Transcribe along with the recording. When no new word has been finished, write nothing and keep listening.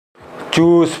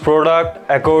Choose product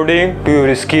according to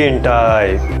your skin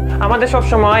type. আমাদের সব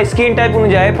সময় স্কিন টাইপ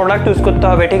অনুযায়ী প্রোডাক্ট ইউজ করতে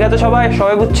হবে, ঠিক আছে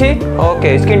সবাই বুঝছি?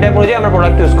 ওকে, স্কিন টাইপ অনুযায়ী আমরা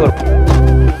প্রোডাক্ট ইউজ করব।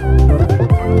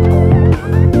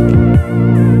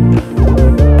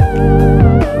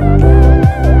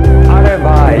 আরে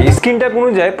ভাই, স্কিন টাইপ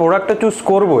অনুযায়ী প্রোডাক্টটা চুজ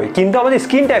করবই, কিন্তু আমাদের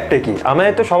স্কিন টাইপটা কি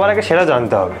আমাদের তো সবার আগে সেটা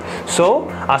জানতে হবে। সো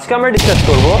আজকে আমরা ডিসকাস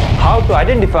করব how to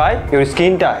identify your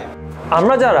skin type.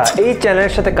 আমরা যারা এই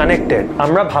চ্যানেলের সাথে কানেক্টেড,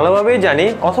 আমরা ভালোভাবেই জানি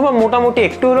অথবা মোটামুটি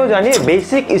একটু হলেও জানি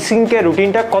বেসিক স্কিন কেয়ার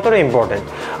রুটিনটা কতটা ইম্পর্টেন্ট।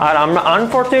 আর আমরা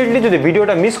আনফর্চুনেটলি যদি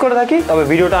ভিডিওটা মিস করে থাকি, তবে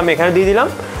ভিডিওটা আমি এখানে দিয়ে দিলাম,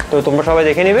 তো তোমরা সবাই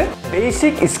দেখে নেবে।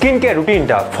 বেসিক স্কিন কেয়ার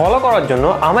রুটিনটা ফলো করার জন্য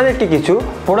আমাদেরকে কিছু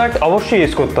প্রোডাক্ট অবশ্যই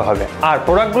ইউজ করতে হবে, আর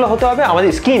প্রোডাক্টগুলো হতে হবে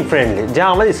আমাদের স্কিন ফ্রেন্ডলি, যা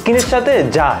আমাদের স্কিনের সাথে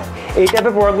যায় এই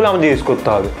টাইপের প্রোডাক্টগুলো আমাদের ইউজ করতে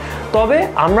হবে। তবে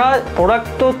আমরা প্রোডাক্ট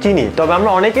তো চিনি, তবে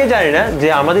আমরা অনেকেই জানি না যে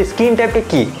আমাদের স্কিন টাইপটা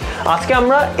কী। আজকে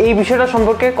আমরা এই বিষয়টা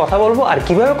সম্পর্কে কথা বলবো, আর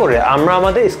কিভাবে করে আমরা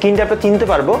আমাদের স্কিন টাইপটা চিনতে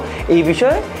পারবো এই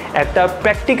বিষয়ে একটা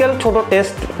প্র্যাকটিক্যাল ছোট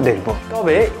টেস্ট দেখব।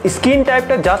 তবে স্কিন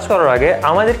টাইপটা জাজ করার আগে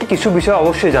আমাদেরকে কিছু বিষয়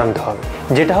অবশ্যই জানতে হবে,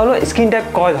 যেটা হলো স্কিন টাইপ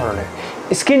কয় ধরনের।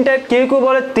 স্কিন টাইপ কেউ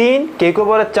বলে 3, কেউ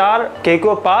বলে 4, কেউ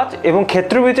 5, এবং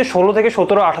ক্ষেত্রবিশেষে 16 থেকে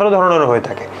 17, 18 ধরনের হয়ে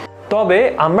থাকে। তবে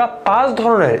আমরা 5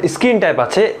 ধরনের স্কিন টাইপ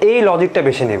আছে এই লজিকটা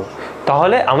বেছে নেব।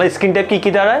 তাহলে আমাদের স্কিন টাইপ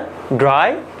কী দাঁড়ায়? ড্রাই,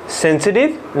 সেন্সিটিভ,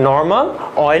 নর্মাল,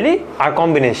 অয়েলি আর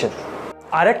কম্বিনেশন।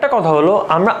 আরেকটা কথা হলো,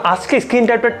 আমরা আজকে স্কিন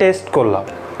টাইপটা টেস্ট করলাম,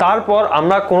 তারপর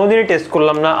আমরা কোনোদিনই টেস্ট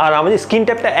করলাম না আর আমাদের স্কিন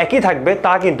টাইপটা একই থাকবে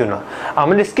তা কিন্তু না।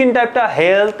 আমাদের skin টাইপটা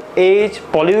health, age,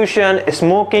 pollution,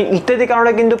 smoking ইত্যাদি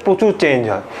কারণে কিন্তু প্রচুর চেঞ্জ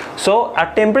হয়। সো আর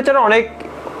টেম্পারেচার অনেক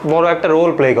বড় একটা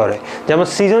রোল প্লে করে, যেমন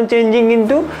সিজন চেঞ্জিং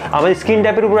কিন্তু আমাদের স্কিন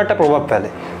টাইপের উপর একটা প্রভাব ফেলে।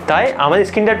 তাই আমাদের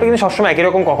স্কিন টাইপটা কিন্তু সবসময় একই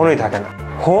রকম কখনোই থাকে না।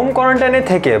 হোম কোয়ারেন্টাইনে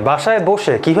থেকে বাসায়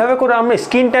বসে কিভাবে করে আমরা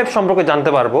স্কিন টাইপ সম্পর্কে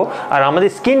জানতে পারবো আর আমাদের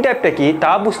স্কিন টাইপটা কি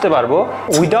তা বুঝতে পারবো,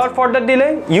 without further delay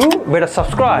you better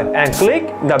subscribe and click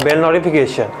the bell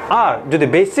notification. আর যদি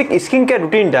বেসিক স্কিন কেয়ার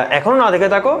রুটিনটা এখনও না দেখে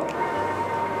থাকো,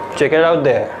 চেক ইট আউট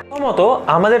দেয়ার। প্রথমত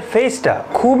আমাদের ফেসটা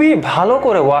খুবই ভালো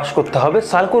করে ওয়াশ করতে হবে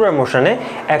সার্কুলার মোশনে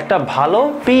একটা ভালো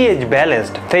পিএইচ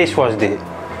ব্যালেন্সড ফেস ওয়াশ দিয়ে।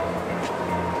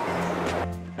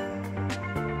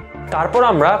 তারপর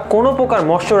আমরা কোনো প্রকার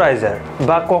ময়শ্চারাইজার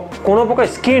বা কোনো প্রকার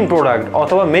স্কিন প্রোডাক্ট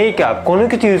অথবা মেকআপ কোনো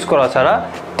কিছু ইউজ করা ছাড়া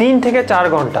 3 থেকে 4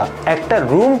 ঘন্টা একটা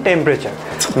রুম টেম্পারেচার,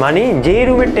 মানে যেই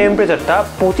রুমের টেম্পারেচারটা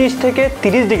 25 থেকে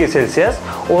 30 ডিগ্রি সেলসিয়াস,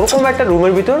 ওরকম একটা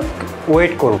রুমের ভিতর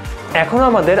ওয়েট করুন। এখন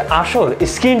আমাদের আসল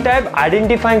স্কিন টাইপ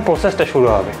আইডেন্টিফাইং প্রসেসটা শুরু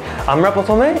হবে। আমরা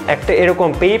প্রথমে একটা এরকম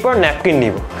পেপার ন্যাপকিন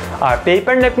নিব, আর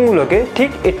পেপার ন্যাপকিনগুলোকে ঠিক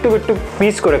একটু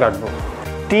পিস করে কাটবো।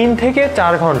 3 থেকে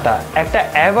 4 ঘন্টা একটা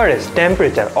অ্যাভারেজ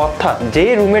টেম্পারেচার, অর্থাৎ যে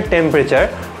রুমের টেম্পারেচার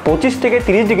 25 থেকে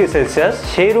 30 ডিগ্রি সেলসিয়াস,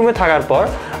 সেই রুমে থাকার পর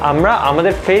আমরা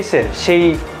আমাদের ফেসের সেই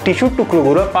টিস্যুর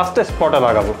টুকরোগুলো 5টা স্পটে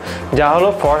লাগাবো, যা হলো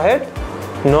ফরহেড,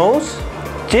 নোজ,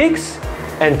 চিকস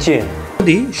অ্যান্ড চিন।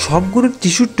 যদি সবগুলো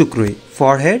টিস্যুর টুকরোই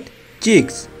ফরহেড,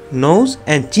 চিকস, নোজ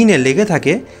অ্যান্ড চিনে লেগে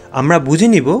থাকে, আমরা বুঝে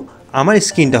নিব আমার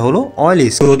স্কিনটা হলো অয়েলি।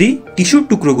 যদি টিস্যুর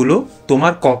টুকরোগুলো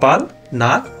তোমার কপাল,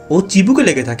 নাক ও চিবুকে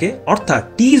লেগে থাকে, অর্থাৎ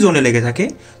টি জোনে লেগে থাকে,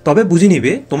 তবে বুঝে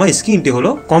নিবে তোমার স্কিনটি হলো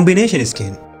কম্বিনেশন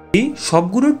স্কিন। যদি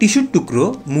সবগুলো টিস্যুর টুকরো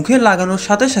মুখে লাগানোর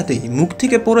সাথে সাথেই মুখ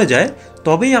থেকে পড়ে যায়,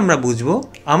 তবেই আমরা বুঝবো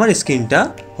আমার স্কিনটা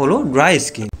হলো ড্রাই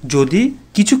স্কিন। যদি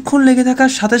কিছুক্ষণ লেগে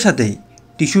থাকার সাথে সাথেই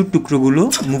টিস্যুর টুকরোগুলো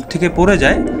মুখ থেকে পড়ে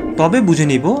যায়, তবে বুঝে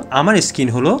নিব আমার স্কিন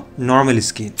হলো নর্মাল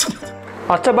স্কিন।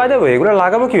 আচ্ছা, বাই দ্য ওয়ে, এগুলো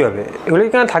লাগাবো কীভাবে? এগুলো কি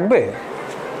কেন থাকবে?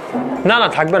 না,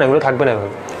 থাকবে না, এগুলো থাকবে না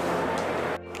এভাবে।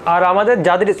 আর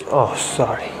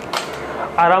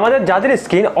আমাদের যাদের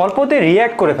স্কিন অল্পতে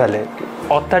রিয়্যাক্ট করে ফেলে,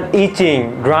 অর্থাৎ ইচিং,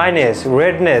 ড্রাইনেস,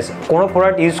 রেডনেস, কোনো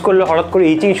প্রোডাক্ট ইউজ করলে হঠাৎ করে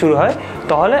ইচিং শুরু হয়,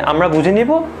 তাহলে আমরা বুঝে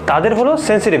নিব তাদের হলো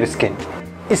সেন্সিটিভ স্কিন।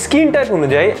 স্কিন টাইপ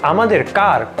অনুযায়ী আমাদের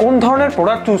কোন ধরনের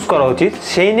প্রোডাক্ট চুজ করা উচিত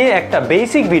সেই নিয়ে একটা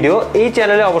বেসিক ভিডিও এই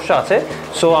চ্যানেলে অবশ্য আছে,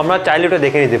 সো আমরা চাইলে ওটা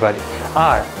দেখে নিতে পারি।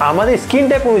 আর আমাদের স্কিন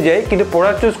টাইপ অনুযায়ী কিন্তু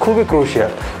প্রোডাক্ট চুজ খুবই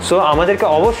ক্রুশিয়াল, সো আমাদেরকে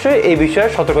অবশ্যই এই বিষয়ে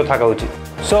সতর্ক থাকা উচিত।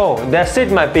 So that's it,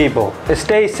 my people.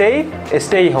 Stay safe,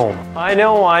 stay home. I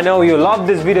know you love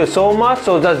this video so much,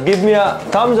 so just give me a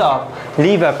thumbs up,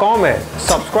 leave a comment,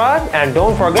 subscribe, and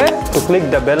don't forget to click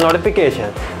the bell notification.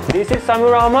 This is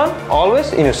Samiur Rahman, always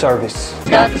in your service.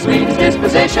 Got the sweetest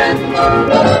disposition,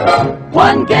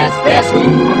 one gets best.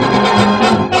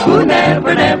 Who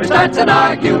never starts an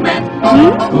argument,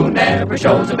 who never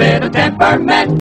shows a bit of temperament.